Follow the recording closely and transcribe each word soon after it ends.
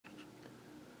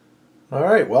All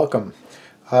right, welcome.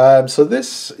 So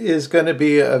this is going to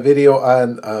be a video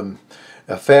on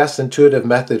a fast, intuitive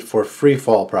method for free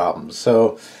fall problems.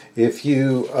 So if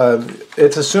you,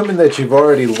 it's assuming that you've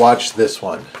already watched this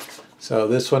one. So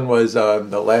this one was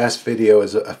the last video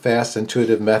is a fast,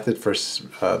 intuitive method for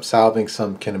solving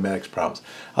some kinematics problems.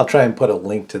 I'll try and put a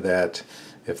link to that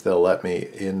if they'll let me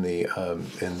in the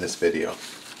in this video.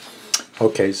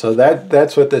 Okay, so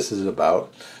that's what this is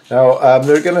about. Now,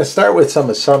 they're going to start with some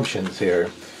assumptions here.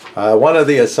 One of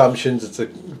the assumptions, it's a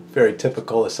very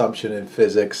typical assumption in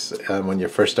physics when you're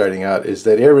first starting out, is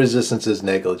that air resistance is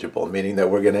negligible, meaning that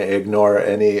we're going to ignore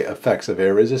any effects of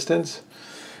air resistance.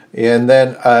 And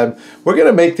then we're going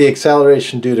to make the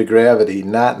acceleration due to gravity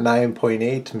not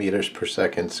 9.8 meters per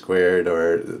second squared,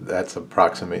 or that's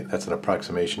an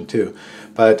approximation too,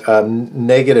 but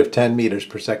negative 10 meters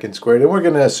per second squared. And we're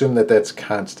going to assume that that's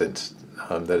constant,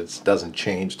 that it doesn't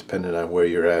change depending on where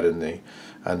you're at on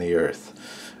the Earth.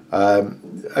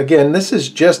 Again, this is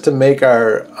just to make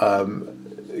our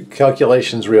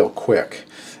calculations real quick.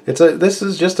 This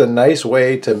is just a nice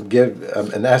way to give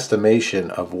an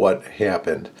estimation of what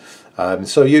happened.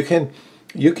 So you can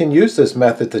use this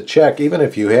method to check, even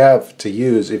if you have to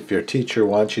use, if your teacher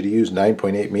wants you to use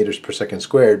 9.8 meters per second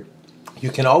squared, you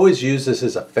can always use this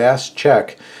as a fast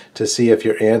check to see if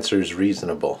your answer is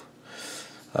reasonable.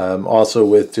 Also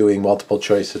with doing multiple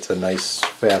choice, it's a nice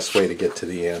fast way to get to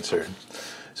the answer.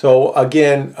 So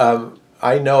again,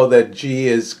 I know that G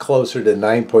is closer to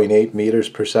 9.8 meters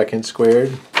per second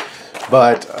squared,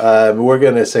 but we're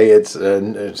going to say it's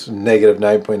negative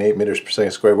 9.8 meters per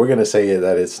second squared. We're going to say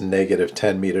that it's negative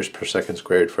 10 meters per second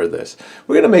squared for this.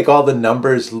 We're going to make all the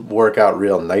numbers work out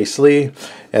real nicely,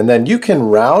 and then you can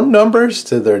round numbers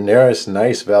to their nearest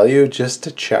nice value just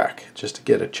to check, just to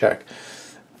get a check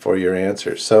for your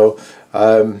answer. So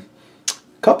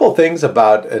couple things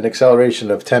about an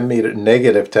acceleration of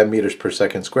negative 10 meters per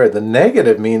second squared. The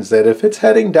negative means that if it's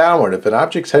heading downward, if an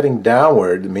object's heading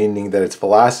downward, meaning that its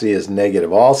velocity is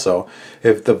negative also,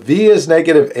 if the v is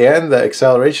negative and the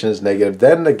acceleration is negative,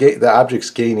 then the object's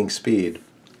gaining speed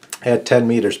at 10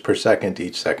 meters per second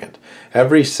each second.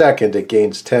 Every second it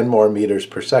gains 10 more meters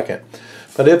per second.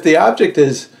 But if the object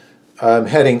is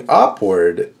heading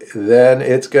upward, then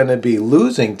it's going to be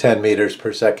losing 10 meters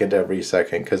per second every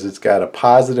second because it's got a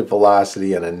positive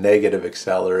velocity and a negative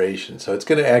acceleration. So it's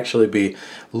going to actually be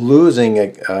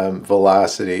losing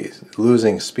velocity,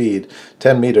 losing speed,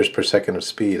 10 meters per second of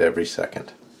speed every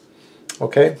second.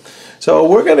 Okay, so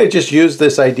we're going to just use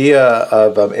this idea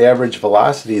of average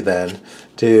velocity then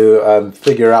to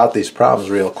figure out these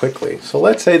problems real quickly. So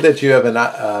let's say that you have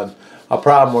a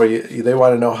problem where they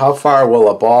want to know how far will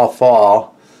a ball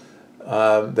fall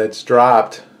that's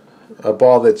dropped,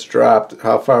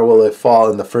 how far will it fall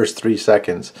in the first 3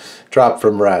 seconds, drop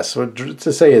from rest. So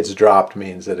to say it's dropped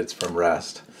means that it's from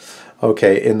rest.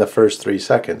 Okay, in the first 3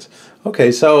 seconds.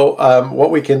 Okay, so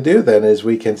what we can do then is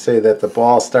we can say that the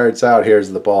ball starts out,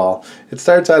 here's the ball, it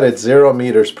starts out at 0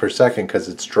 meters per second because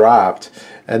it's dropped,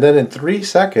 and then in 3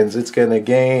 seconds it's going to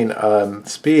gain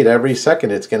speed. Every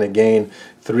second it's going to gain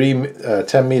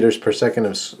 10 meters per second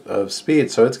of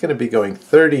speed, so it's going to be going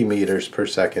 30 meters per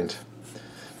second.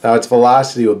 Now its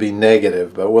velocity will be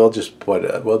negative, but we'll just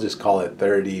call it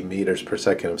 30 meters per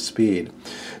second of speed.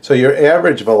 So your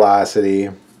average velocity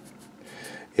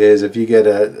is, if you get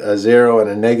a 0 and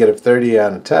a negative 30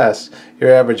 on a test, your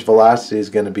average velocity is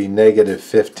going to be negative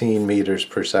 15 meters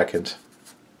per second.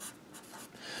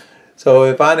 So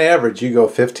if on average you go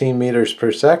 15 meters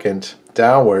per second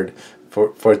downward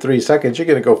for 3 seconds, you're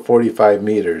going to go 45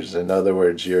 meters. In other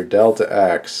words, your delta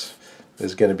x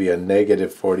is going to be a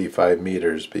negative 45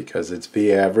 meters because it's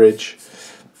v average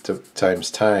times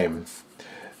time.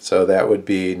 So that would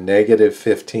be negative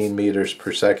 15 meters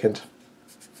per second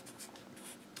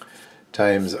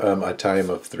times a time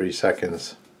of 3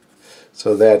 seconds.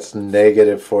 So that's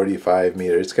negative 45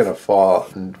 meters. It's going to fall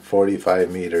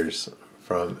 45 meters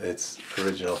from its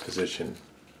original position.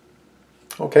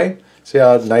 Okay, see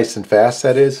how nice and fast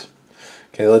that is?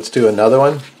 Okay, let's do another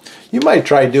one. You might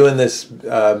try doing this,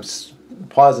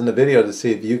 pausing the video to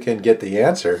see if you can get the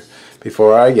answer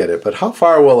before I get it. But how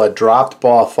far will a dropped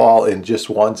ball fall in just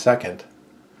 1 second?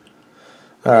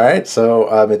 Alright,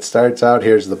 so it starts out,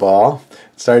 here's the ball.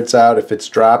 It starts out, if it's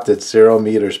dropped, at 0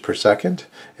 meters per second.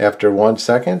 After 1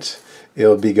 second,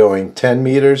 it'll be going 10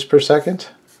 meters per second.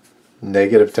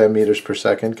 Negative 10 meters per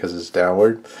second because it's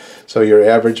downward. So your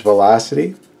average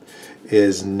velocity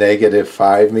is negative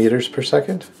 5 meters per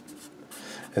second.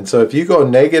 And so if you go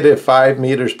negative 5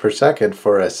 meters per second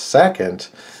for a second,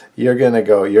 you're going to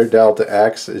go, your delta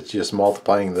x is just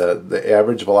multiplying the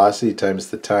average velocity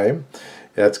times the time.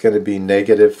 That's going to be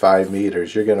negative 5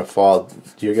 meters. You're going to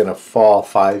fall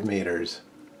 5 meters.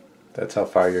 That's how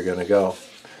far you're going to go.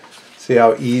 See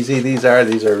how easy these are?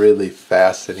 These are really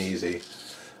fast and easy.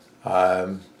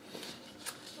 Another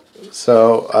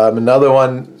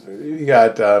one, you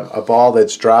got a ball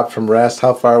that's dropped from rest.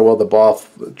 How far will the ball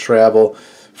travel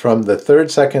from the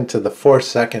 3rd second to the 4th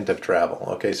second of travel?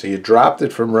 Okay, so you dropped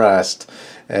it from rest,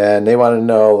 and they want to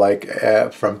know, like,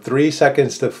 from 3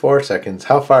 seconds to 4 seconds,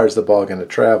 how far is the ball going to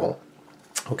travel?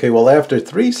 Okay, well, after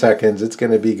 3 seconds, it's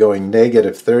going to be going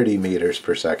negative 30 meters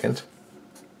per second.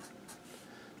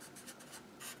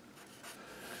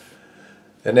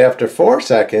 And after 4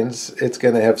 seconds, it's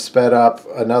going to have sped up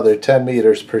another 10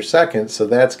 meters per second, so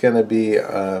that's going to be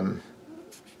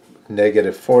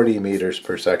negative 40 meters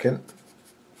per second.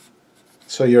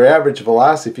 So your average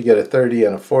velocity, if you get a 30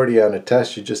 and a 40 on a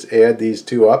test, you just add these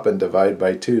two up and divide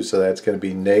by 2, so that's going to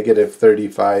be negative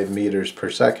 35 meters per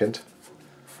second.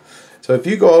 So if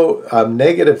you go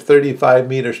negative 35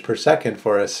 meters per second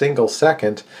for a single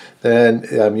second, then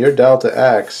your delta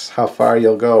x, how far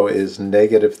you'll go, is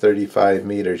negative 35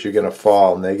 meters. You're going to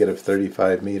fall negative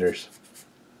 35 meters.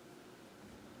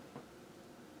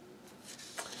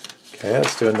 Okay,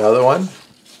 let's do another one.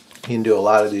 You can do a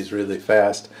lot of these really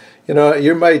fast. You know,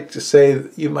 you might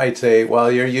say,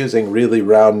 well, you're using really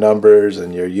round numbers,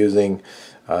 and you're using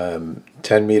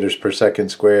 10 meters per second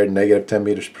squared, negative 10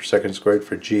 meters per second squared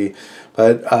for g.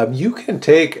 But you can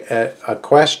take a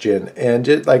question and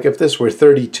just, like, if this were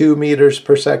 32 meters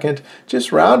per second,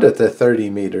 just round it to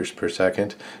 30 meters per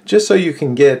second, just so you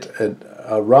can get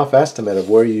a rough estimate of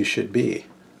where you should be.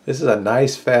 This is a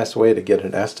nice, fast way to get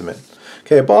an estimate.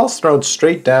 Okay, a ball's thrown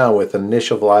straight down with an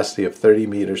initial velocity of 30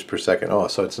 meters per second. Oh,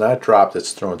 so it's not dropped,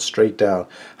 it's thrown straight down.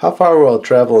 How far will it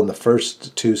travel in the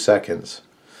first 2 seconds?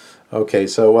 Okay,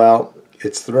 so, well,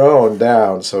 it's thrown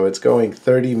down, so it's going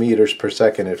 30 meters per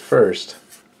second at first.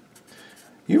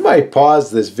 You might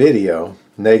pause this video,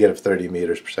 negative 30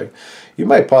 meters per second. You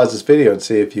might pause this video and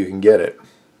see if you can get it.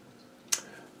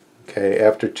 Okay,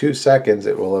 after 2 seconds,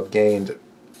 it will have gained,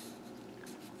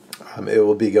 it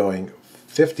will be going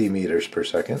 50 meters per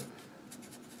second.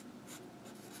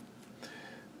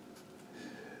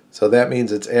 So that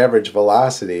means its average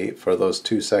velocity for those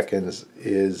 2 seconds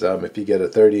is, if you get a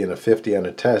 30 and a 50 on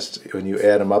a test, when you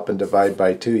add them up and divide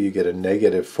by 2, you get a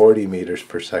negative 40 meters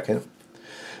per second.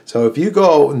 So if you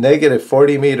go negative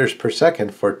 40 meters per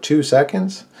second for 2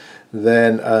 seconds,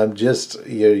 then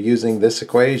you're using this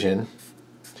equation.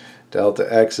 Delta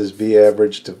x is v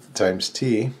average times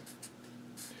t,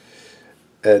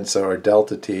 and so, or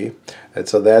delta t, and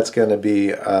so that's going to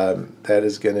be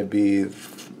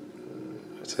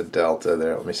it's a delta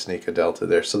there. Let me sneak a delta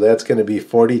there. So that's going to be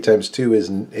 40 times 2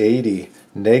 is 80,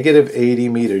 negative 80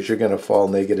 meters. You're going to fall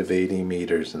negative 80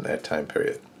 meters in that time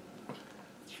period.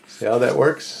 See how that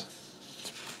works?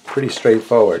 Pretty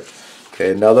straightforward.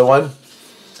 Okay, another one.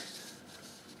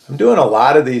 I'm doing a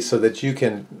lot of these so that you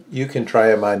can try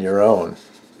them on your own.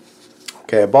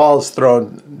 Okay, a ball is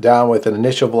thrown down with an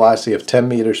initial velocity of 10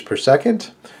 meters per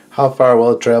second. How far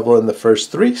will it travel in the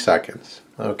first 3 seconds?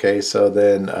 Okay, so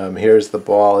then here's the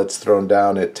ball. It's thrown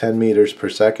down at 10 meters per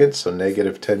second, so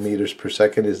negative 10 meters per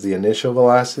second is the initial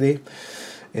velocity.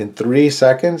 In 3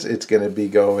 seconds, it's going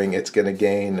to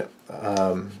gain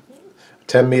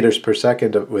 10 meters per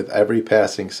second with every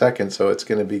passing second, so it's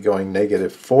going to be going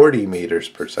negative 40 meters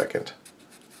per second.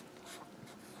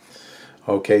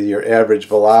 Okay, your average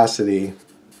velocity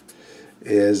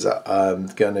is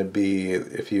going to be,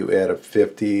 if you add a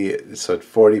 50, so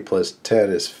 40 plus 10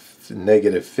 is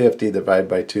negative 50 divided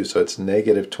by 2, so it's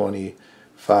negative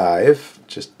 25.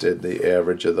 Just did the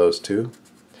average of those two.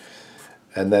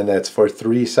 And then that's for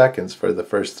 3 seconds, for the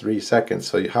first 3 seconds.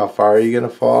 So how far are you going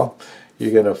to fall?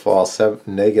 You're going to fall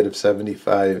negative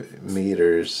 75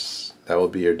 meters. That will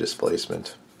be your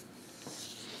displacement.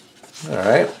 All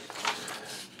right.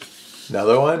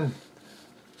 Another one.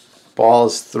 Ball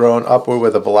is thrown upward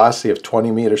with a velocity of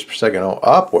 20 meters per second. Oh,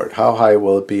 upward. How high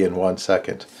will it be in 1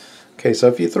 second? Okay, so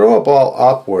if you throw a ball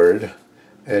upward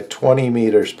at 20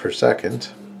 meters per second,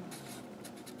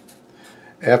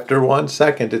 after 1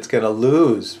 second it's going to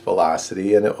lose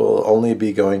velocity and it will only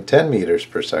be going 10 meters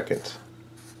per second.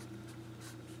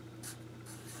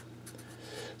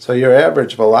 So your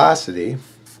average velocity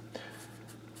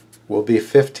will be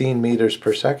 15 meters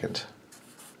per second.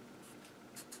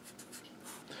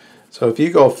 So if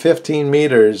you go 15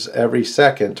 meters every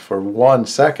second for 1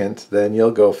 second, then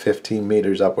you'll go 15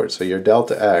 meters upward. So your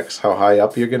delta x, how high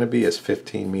up you're going to be, is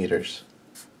 15 meters.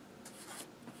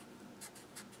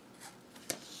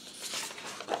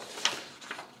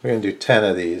 We're going to do 10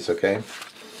 of these, okay?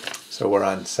 So we're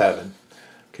on 7.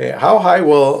 Okay, how high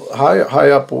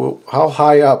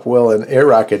up will an air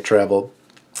rocket travel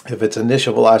if its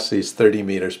initial velocity is 30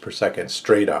 meters per second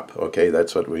straight up? Okay,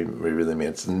 that's what we really mean.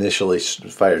 It's initially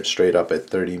fired straight up at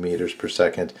 30 meters per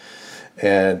second.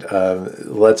 And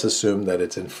let's assume that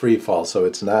it's in free fall, so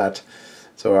it's not.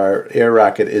 So our air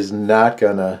rocket is not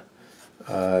going to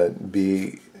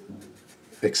be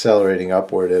accelerating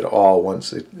upward at all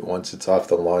once it's off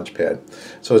the launch pad.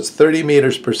 So it's 30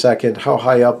 meters per second. How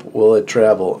high up will it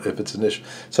travel if it's initial?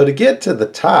 So to get to the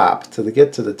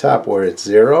top, where it's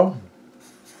 0,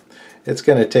 it's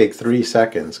going to take 3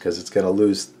 seconds because it's going to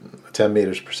lose 10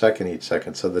 meters per second each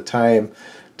second. So the time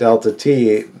delta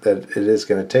t that it is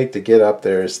going to take to get up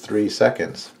there is 3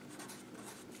 seconds.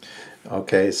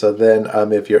 Okay, so then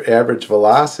if your average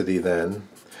velocity then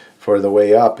for the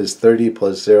way up is 30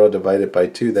 plus 0 divided by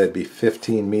 2, that'd be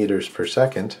 15 meters per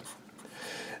second.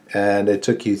 And it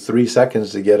took you 3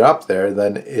 seconds to get up there.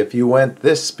 Then if you went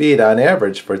this speed on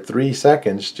average for 3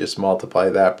 seconds, just multiply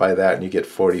that by that and you get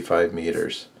 45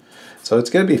 meters. So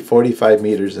it's going to be 45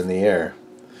 meters in the air.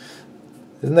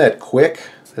 Isn't that quick?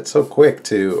 That's so quick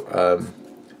to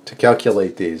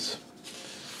calculate these.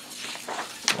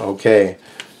 Okay,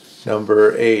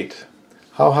 number 8.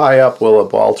 How high up will a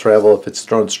ball travel if it's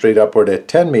thrown straight upward at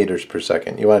 10 meters per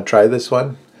second? You want to try this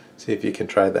one? See if you can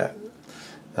try that.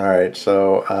 All right,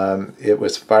 so it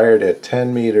was fired at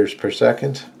 10 meters per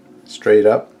second, straight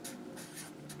up.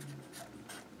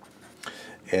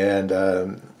 And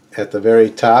at the very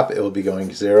top, it will be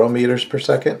going 0 meters per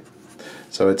second.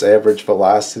 So its average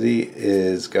velocity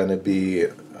is going to be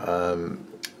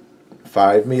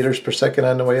 5 meters per second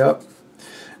on the way up.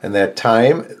 And that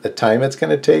time, the time it's going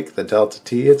to take, the delta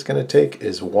t it's going to take,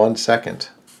 is 1 second.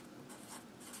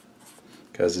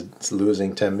 Because it's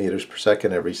losing 10 meters per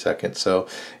second every second. So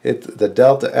the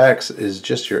delta x is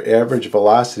just your average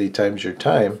velocity times your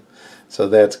time. So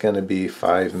that's going to be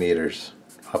 5 meters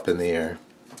up in the air.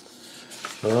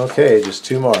 Okay, just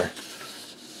 2 more.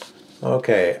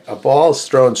 Okay, a ball is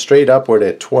thrown straight upward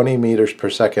at 20 meters per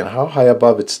second. How high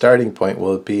above its starting point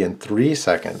will it be in 3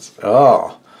 seconds?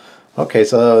 Oh. Okay,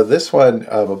 so this one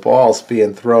of a ball's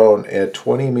being thrown at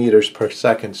 20 meters per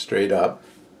second straight up.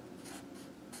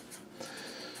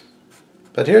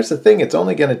 But here's the thing, it's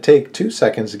only going to take 2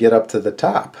 seconds to get up to the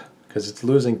top because it's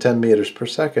losing 10 meters per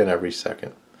second every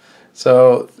second.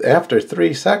 So after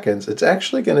 3 seconds, it's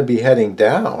actually going to be heading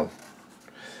down.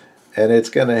 And it's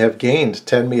going to have gained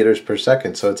 10 meters per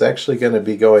second. So it's actually going to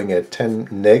be going at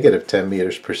negative 10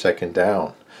 meters per second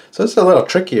down. So it's a little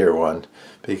trickier one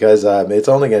because it's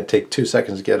only going to take 2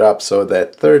 seconds to get up. So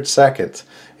that 3rd second,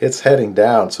 it's heading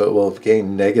down. So it will have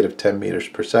gained negative 10 meters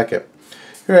per second.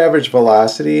 Your average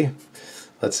velocity,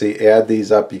 let's see, add these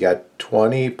up. You got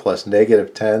 20 plus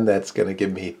negative 10. That's going to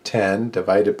give me 10.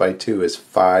 Divided by 2 is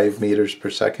 5 meters per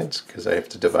second because I have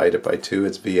to divide it by 2.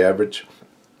 It's V average.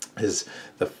 Is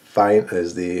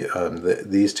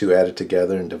these two added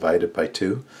together and divided by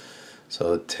 2.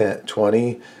 So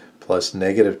 20 plus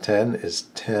negative 10 is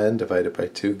 10 divided by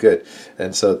 2. Good.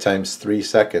 And so times 3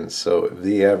 seconds. So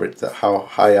the average, how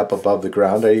high up above the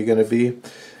ground are you going to be?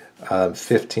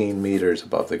 15 meters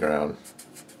above the ground.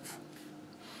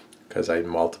 Because I'm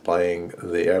multiplying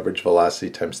the average velocity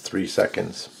times 3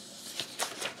 seconds.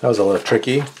 That was a little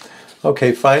tricky.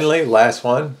 Okay, finally, last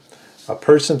one. A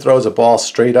person throws a ball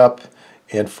straight up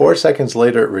and 4 seconds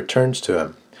later it returns to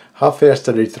him. How fast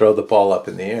did he throw the ball up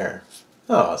in the air?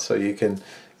 Oh, so you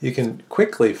can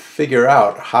quickly figure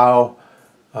out how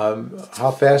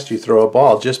fast you throw a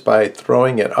ball just by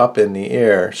throwing it up in the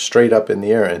air, straight up in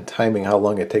the air, and timing how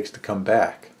long it takes to come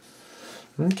back.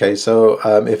 Okay, so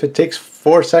if it takes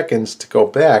 4 seconds to go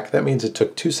back, that means it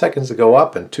took 2 seconds to go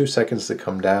up and 2 seconds to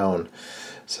come down.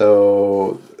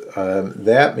 So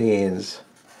that means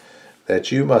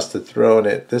that you must have thrown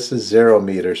it, this is 0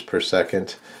 meters per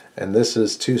second, and this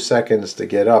is 2 seconds to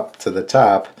get up to the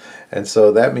top, and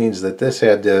so that means that this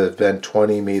had to have been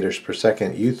 20 meters per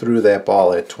second. You threw that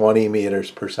ball at 20 meters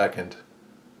per second.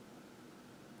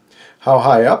 How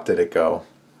high up did it go?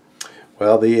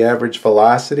 Well, the average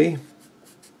velocity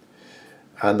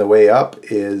on the way up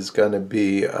is going to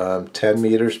be 10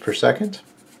 meters per second.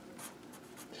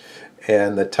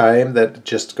 And the time that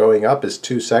just going up is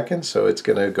 2 seconds, so it's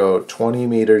going to go 20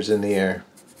 meters in the air.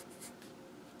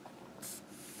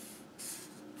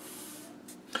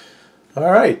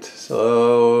 All right,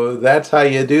 so that's how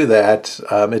you do that.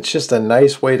 It's just a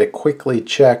nice way to quickly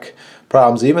check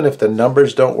problems. Even if the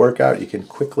numbers don't work out, you can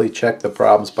quickly check the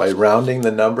problems by rounding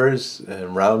the numbers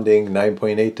and rounding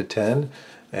 9.8 to 10,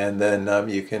 and then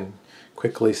you can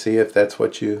quickly see if that's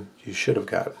what you should have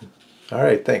gotten. All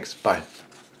right, thanks. Bye.